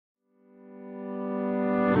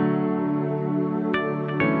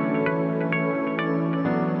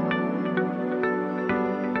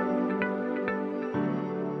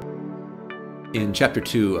In chapter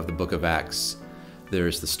 2 of the book of Acts,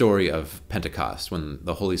 there's the story of Pentecost, when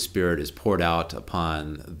the Holy Spirit is poured out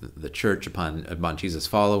upon the church, upon Jesus'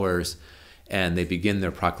 followers, and they begin their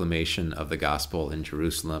proclamation of the gospel in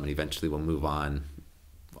Jerusalem, and eventually will move on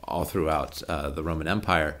all throughout the Roman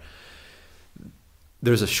Empire.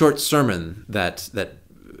 There's a short sermon that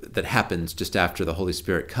happens just after the Holy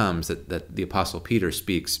Spirit comes that the Apostle Peter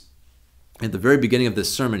speaks. At the very beginning of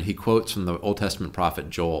this sermon, he quotes from the Old Testament prophet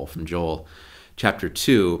Joel, from Joel chapter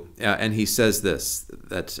 2, and he says this,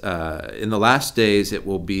 that in the last days it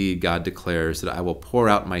will be, God declares, that I will pour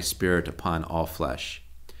out my Spirit upon all flesh.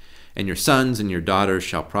 And your sons and your daughters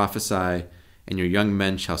shall prophesy, and your young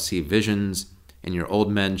men shall see visions, and your old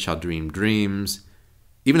men shall dream dreams.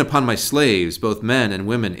 Even upon my slaves, both men and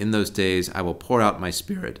women, in those days I will pour out my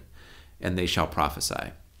Spirit, and they shall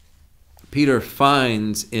prophesy. Peter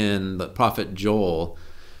finds in the prophet Joel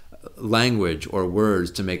language or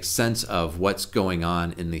words to make sense of what's going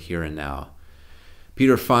on in the here and now.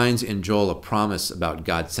 Peter finds in Joel a promise about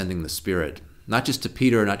God sending the Spirit, not just to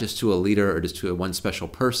Peter, not just to a leader or just to one special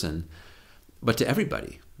person, but to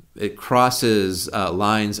everybody. It crosses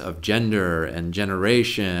lines of gender and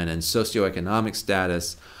generation and socioeconomic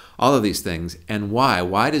status, all of these things. And why?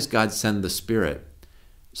 Why does God send the Spirit?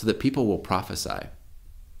 So that people will prophesy.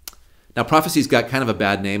 Now, prophecy's got kind of a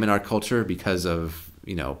bad name in our culture because of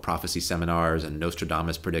prophecy seminars and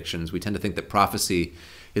Nostradamus predictions. We tend to think that prophecy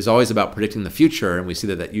is always about predicting the future, and we see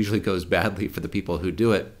that that usually goes badly for the people who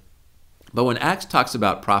do it. But when Acts talks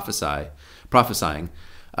about prophesying,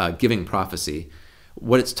 giving prophecy,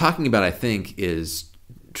 what it's talking about, I think, is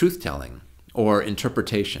truth-telling or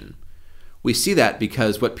interpretation. We see that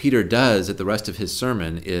because what Peter does at the rest of his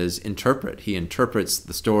sermon is interpret. He interprets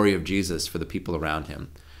the story of Jesus for the people around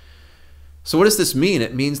him. So what does this mean?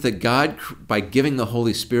 It means that God, by giving the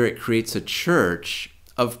Holy Spirit, creates a church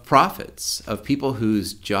of prophets, of people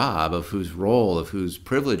whose job, of whose role, of whose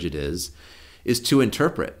privilege it is to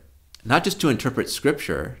interpret. Not just to interpret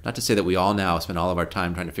Scripture, not to say that we all now spend all of our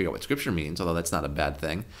time trying to figure out what Scripture means, although that's not a bad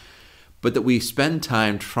thing, but that we spend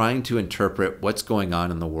time trying to interpret what's going on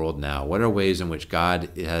in the world now. What are ways in which God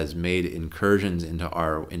has made incursions into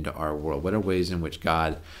our world? What are ways in which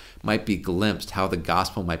God might be glimpsed, how the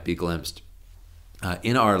gospel might be glimpsed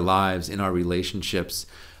in our lives, in our relationships,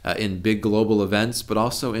 in big global events, but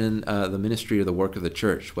also in the ministry or the work of the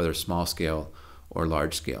church, whether small scale or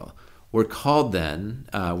large scale. We're called then,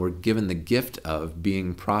 we're given the gift of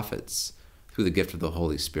being prophets through the gift of the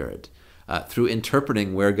Holy Spirit, through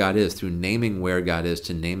interpreting where God is, through naming where God is,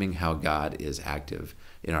 to naming how God is active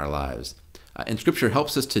in our lives. And Scripture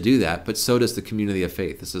helps us to do that, but so does the community of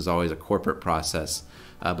faith. This is always a corporate process,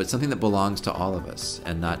 but something that belongs to all of us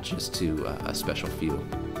and not just to a special few.